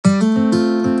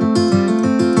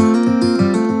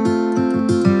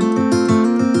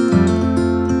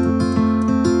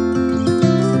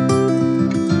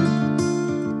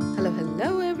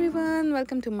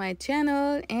my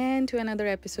channel and to another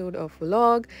episode of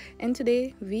vlog. And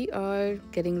today we are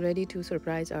getting ready to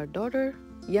surprise our daughter,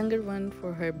 younger one,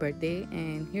 for her birthday.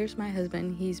 And here's my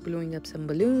husband, he's blowing up some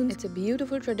balloons. It's a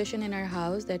beautiful tradition in our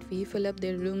house that we fill up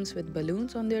their rooms with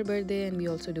balloons on their birthday, and we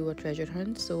also do a treasure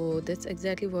hunt. So that's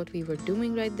exactly what we were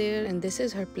doing right there. And this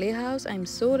is her playhouse. I'm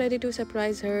so ready to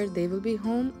surprise her. They will be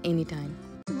home anytime.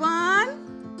 1,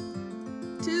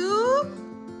 2,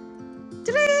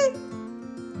 3.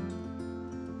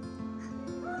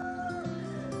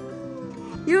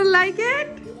 You like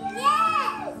it?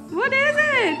 Yes! What is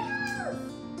it?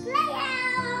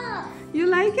 Playhouse! You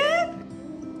like it?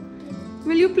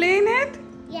 Will you play in it?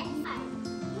 Yes.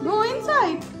 Go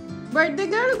inside. Birthday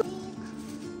girl.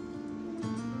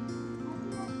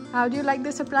 How do you like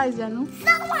the surprise, Janu?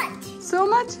 So much! So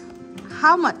much?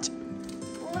 How much?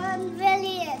 1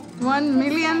 billion.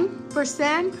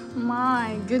 1,000,000%?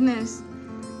 My goodness.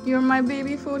 You're my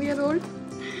baby 4-year-old.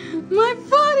 My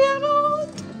 4-year-old.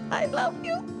 I love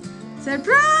you.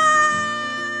 Surprise!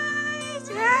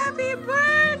 Happy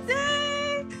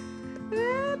birthday!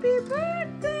 Happy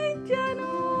birthday,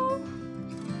 Janu!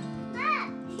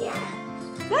 Yeah.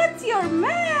 That's your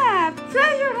map!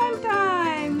 Treasure hunt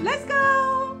time! Let's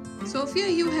go! Sophia,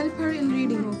 you help her in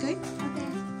reading, okay? Okay.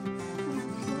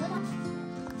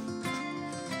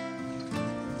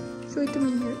 Show it to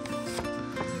me here.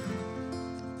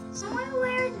 Somewhere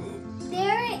where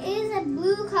there is a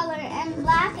blue color and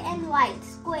black and white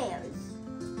squares.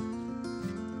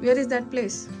 Where is that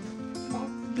place?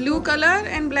 Blue color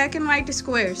and black and white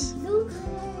squares. Blue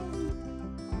color.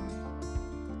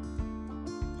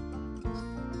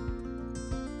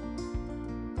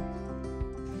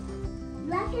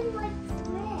 Black and white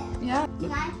squares. Yeah.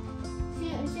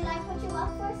 Should I put you up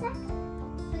for a sec?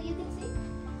 So you can see?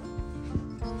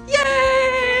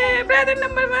 Yay! Brother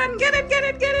number 1. Get it, get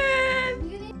it, get it!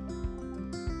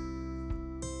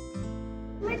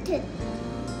 Written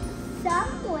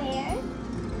somewhere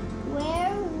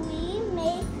where we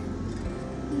make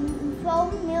foam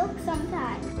milk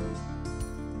sometimes.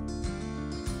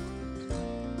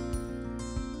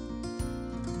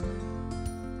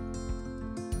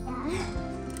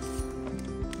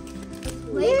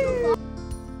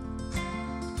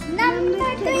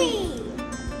 Number 3.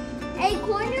 A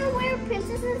corner where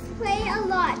princesses play a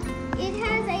lot. It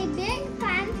has a big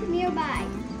plant nearby.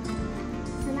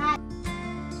 So now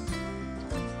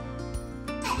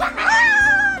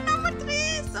Number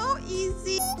 3. So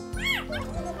easy.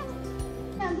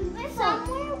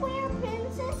 somewhere where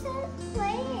princesses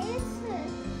play is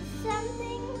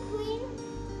something Queen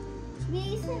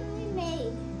recently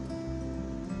made.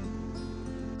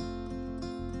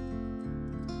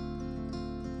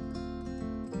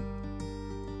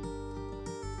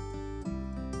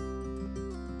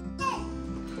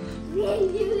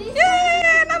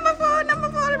 Yay! Number 4. Number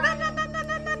 4. No, no, no, no,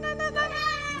 no, no, no, no, no.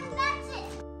 That's it.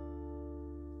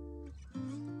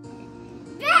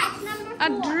 Dress number 4. A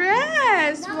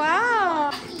dress.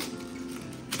 Wow.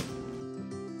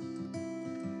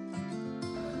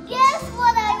 Guess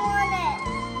what I wanted?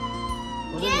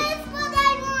 Guess what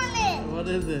I wanted? What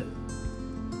is it?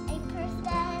 A purse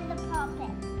that has a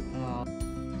puppet. Oh.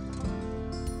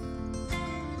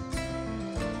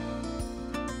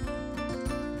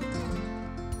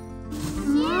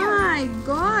 My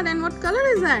God. And what color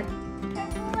is that?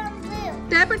 Purple and blue.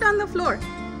 Tap it on the floor.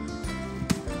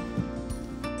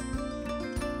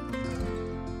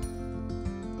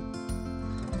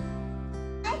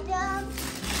 I done.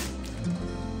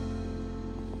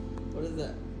 What is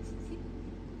that?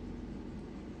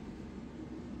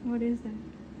 What is that?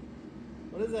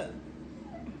 What is that?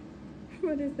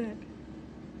 What is that?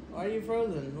 Why are you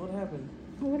frozen? What happened?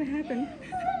 What happened?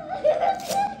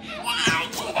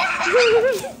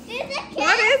 Is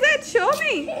What is it? Show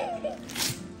me.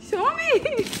 Show me.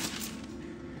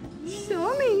 Show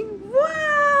me.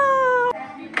 Wow.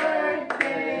 Happy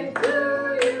birthday to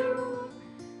you.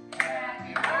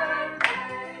 Happy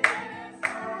birthday, dear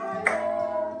Sarah.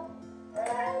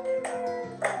 Happy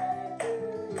birthday to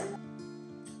you.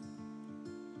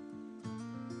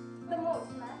 The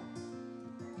most, man.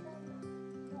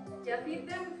 Yeah, feed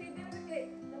them the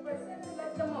cake. The person you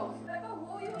love the most. Like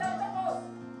who you love the most.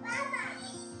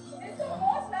 जिसको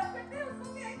most love करते हैं उसको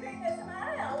cake देंगे,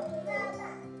 सुनाया?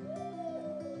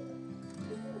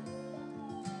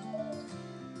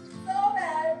 So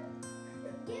bad.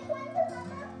 Give one to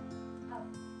Mama.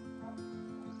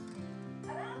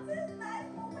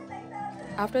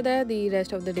 After that, the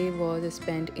rest of the day was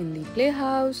spent in the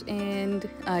playhouse, and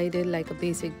I did like a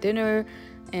basic dinner,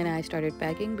 and I started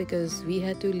packing because we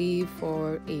had to leave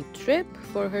for a trip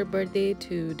for her birthday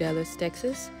to Dallas,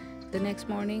 Texas. the next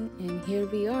morning, and here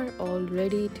we are all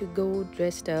ready to go,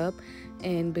 dressed up.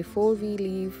 And before we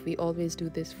leave, we always do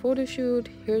this photo shoot.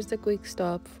 Here's the quick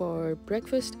stop for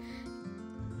breakfast.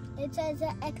 It says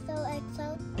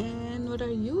XOXO. And what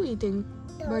are you eating?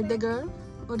 Birthday girl?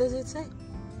 What does it say?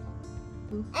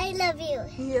 I love you.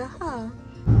 Yeah.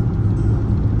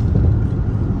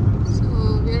 So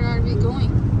where are we going?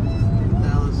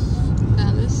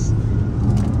 Dallas.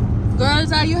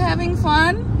 Girls, are you having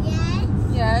fun? Yes.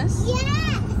 Yes.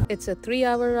 Yes. It's a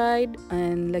 3-hour ride,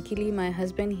 and luckily my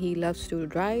husband, he loves to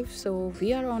drive, so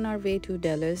we are on our way to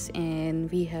Dallas and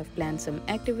we have planned some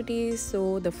activities.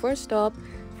 So the first stop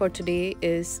for today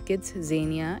is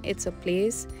Kidzania. It's a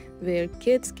place where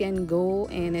kids can go,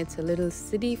 and it's a little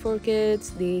city for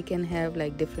kids. They can have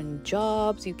like different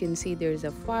jobs. You can see there's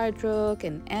a fire truck,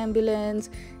 an ambulance,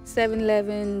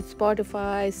 7-Eleven,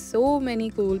 Spotify, so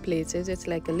many cool places. It's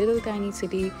like a little tiny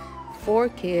city for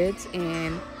kids,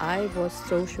 and I was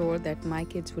so sure that my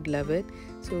kids would love it,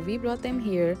 so we brought them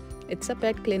here. It's a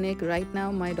pet clinic. Right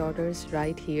now my daughter's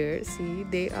right here. See,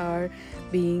 they are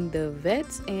being the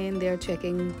vets and they're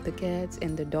checking the cats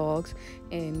and the dogs,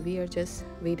 and we are just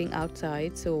waiting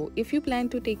outside. So if you plan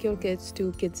to take your kids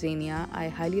to Kidzania, I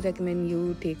highly recommend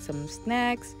you take some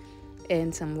snacks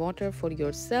and some water for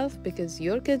yourself, because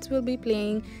your kids will be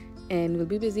playing and will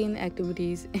be busy in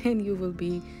activities and you will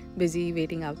be busy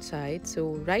waiting outside.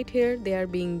 So right here they are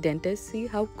being dentists. See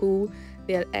how cool,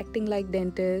 they are acting like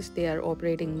dentists, they are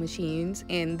operating machines,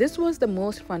 and this was the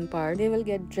most fun part. They will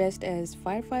get dressed as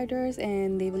firefighters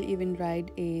and they will even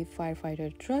ride a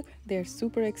firefighter truck. They're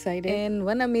super excited. And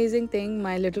one amazing thing,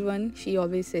 my little one, she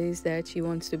always says that she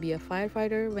wants to be a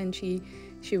firefighter when she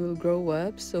will grow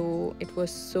up, so it was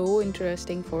so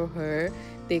interesting for her.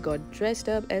 They got dressed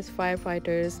up as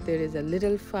firefighters. There is a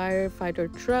little firefighter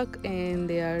truck and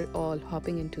they are all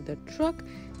hopping into the truck,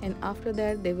 and after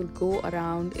that they will go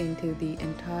around into the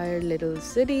entire little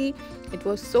city. It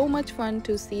was so much fun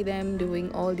to see them doing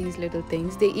all these little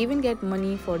things. They even get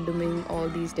money for doing all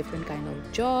these different kind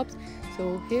of jobs.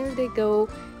 So here they go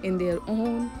in their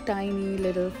own tiny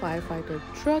little firefighter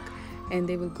truck, and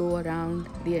they will go around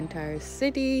the entire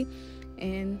city.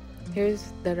 And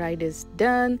here's the ride is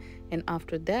done, and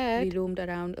after that we roamed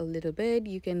around a little bit.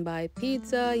 You can buy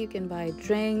pizza, you can buy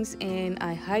drinks, and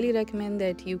I highly recommend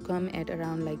that you come at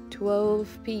around like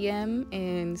 12 p.m.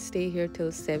 and stay here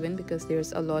till 7, because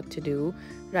there's a lot to do.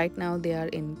 Right now they are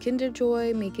in Kinder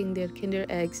Joy making their Kinder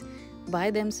eggs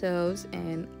by themselves,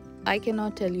 and I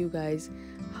cannot tell you guys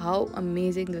how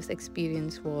amazing this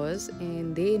experience was,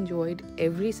 and they enjoyed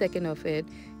every second of it.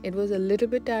 It was a little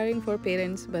bit tiring for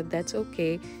parents, but that's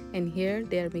okay. And here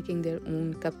they are making their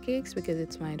own cupcakes because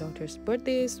it's my daughter's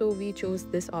birthday, so we chose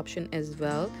this option as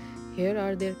well. Here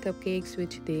are their cupcakes,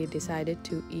 which they decided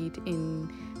to eat in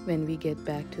when we get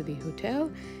back to the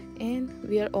hotel. And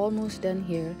we are almost done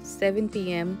here. 7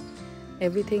 p.m.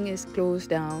 Everything is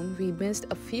closed down. We missed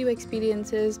a few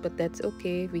experiences, but that's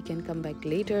okay. We can come back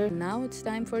later. Now it's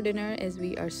time for dinner, as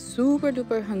we are super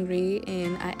duper hungry,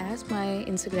 and I asked my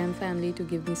Instagram family to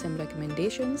give me some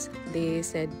recommendations. They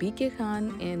said BK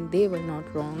Khan, and they were not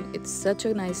wrong. It's such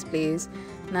a nice place,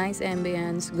 nice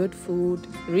ambience, good food,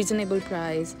 reasonable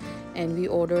price. And we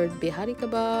ordered Bihari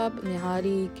kebab,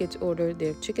 Nihari, kids ordered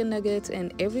their chicken nuggets,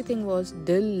 and everything was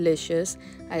delicious.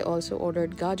 I also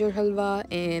ordered gajar halwa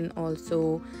and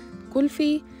also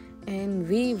kulfi, and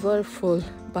we were full.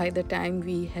 By the time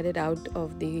we headed out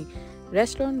of the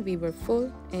restaurant, we were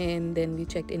full, and then we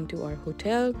checked into our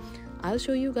hotel. I'll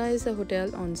show you guys the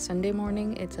hotel on Sunday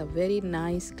morning. It's a very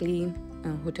nice, clean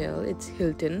hotel. It's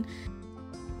Hilton.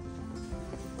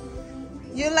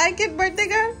 You like it, birthday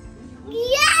girl?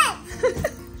 Yes.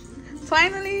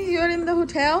 Finally, you're in the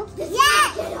hotel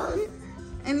Yes.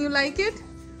 and you like it?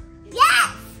 Yes.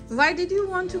 Why did you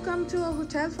want to come to a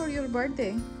hotel for your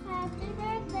birthday? Happy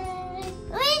birthday.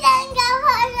 We didn't go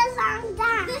for the song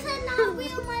dance. This is not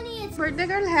real money. It's Birthday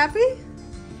girl happy?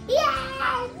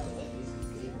 yes.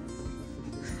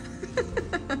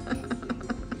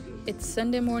 It's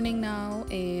Sunday morning now,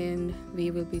 and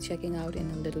we will be checking out in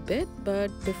a little bit, but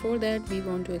before that we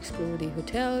want to explore the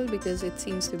hotel because it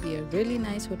seems to be a really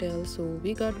nice hotel. So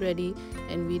we got ready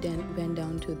and we then went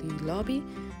down to the lobby,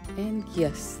 and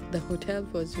yes, the hotel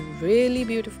was really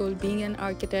beautiful. Being an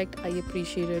architect, I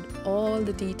appreciated all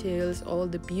the details, all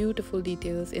the beautiful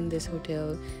details in this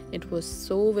hotel. It was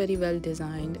so very well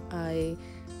designed. I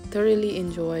thoroughly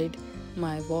enjoyed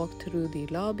my walk through the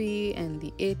lobby and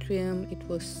the atrium. It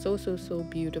was so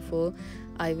beautiful.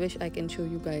 I wish I can show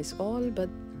you guys all, but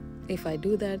if I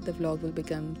do that, the vlog will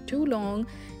become too long.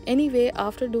 Anyway,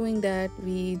 after doing that,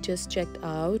 we just checked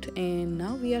out, and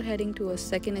now we are heading to a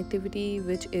second activity,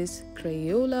 which is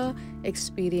Crayola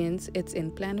Experience. It's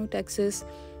in Plano, Texas,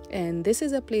 and this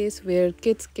is a place where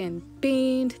kids can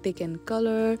paint, they can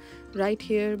color. Right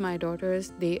here, my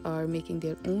daughters, they are making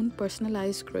their own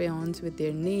personalized crayons with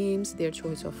their names, their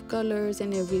choice of colors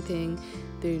and everything.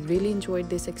 They really enjoyed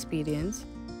this experience.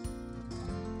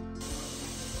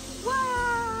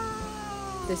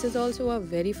 This is also a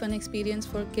very fun experience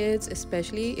for kids,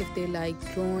 especially if they like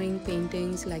drawing,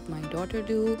 paintings like my daughter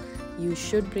do. You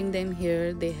should bring them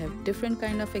here. They have different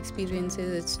kind of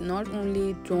experiences. It's not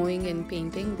only drawing and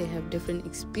painting, they have different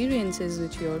experiences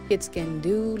which your kids can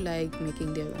do, like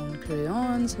making their own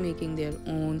crayons, making their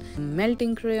own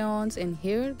melting crayons, and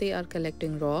here they are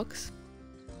collecting rocks.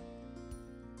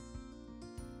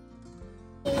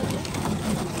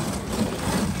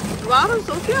 Wow,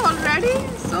 Sophia, already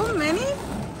so many.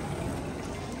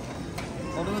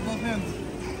 Hold it with both hands.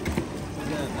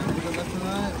 Good. Left and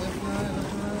right, left and right,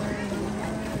 left and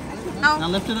right. Now Now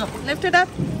lift it up. Lift it up.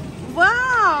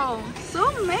 Wow,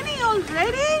 so many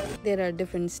already. There are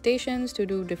different stations to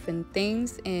do different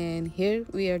things, and here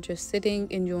we are just sitting,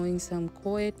 enjoying some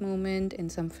quiet moment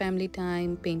and some family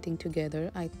time painting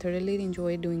together. I thoroughly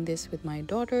enjoy doing this with my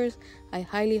daughters. I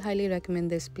highly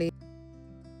recommend this place.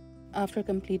 After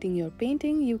completing your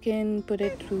painting, you can put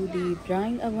it through the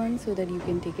drying oven so that you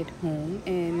can take it home.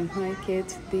 And my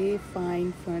kids, they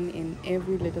find fun in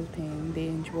every little thing. They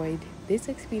enjoyed this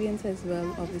experience as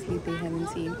well. Obviously, they haven't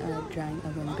seen a drying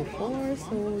oven before,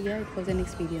 so yeah, it was an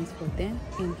experience for them.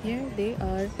 And here they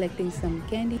are collecting some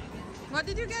candy. What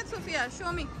did you get, Sophia?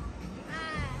 Show me.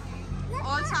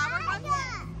 All sour ones?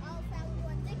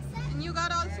 And you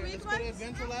got all sweet Let's go to ones?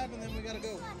 Adventure Lab and then we gotta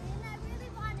go.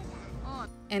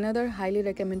 Another highly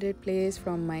recommended place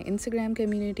from my Instagram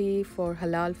community for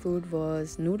halal food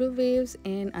was Noodle Waves,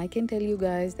 and I can tell you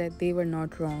guys that they were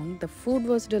not wrong. The food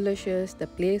was delicious, the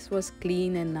place was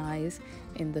clean and nice,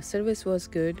 and the service was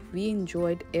good. We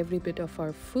enjoyed every bit of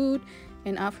our food,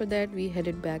 and after that we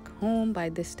headed back home. By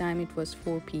this time it was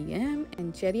 4 p.m.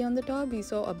 and cherry on the top, we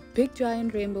saw a big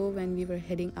giant rainbow when we were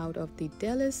heading out of the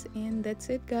Dallas. And that's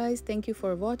it, guys. Thank you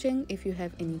for watching. If you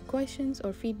have any questions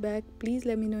or feedback, please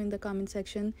let me know in the comment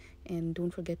section, and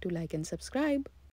don't forget to like and subscribe.